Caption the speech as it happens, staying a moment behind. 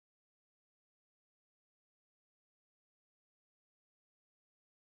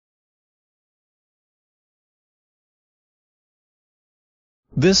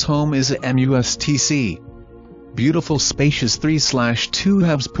This home is a MUSTC. Beautiful spacious 3/2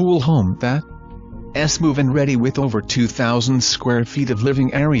 halves pool home that's move-in ready with over 2,000 square feet of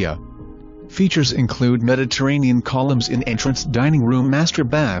living area. Features include Mediterranean columns in entrance dining room, master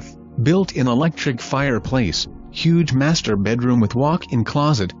bath, built-in electric fireplace, huge master bedroom with walk-in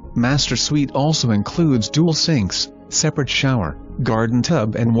closet. Master suite also includes dual sinks, separate shower, garden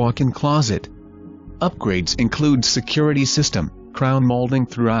tub and walk-in closet. Upgrades include security system, crown molding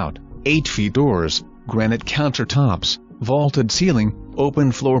throughout, 8-feet doors, granite countertops, vaulted ceiling,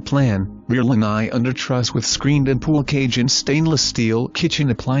 open floor plan, rear lanai under truss with screened and pool cage and stainless steel kitchen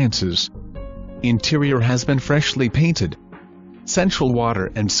appliances. Interior has been freshly painted. Central water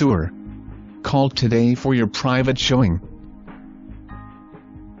and sewer. Call today for your private showing.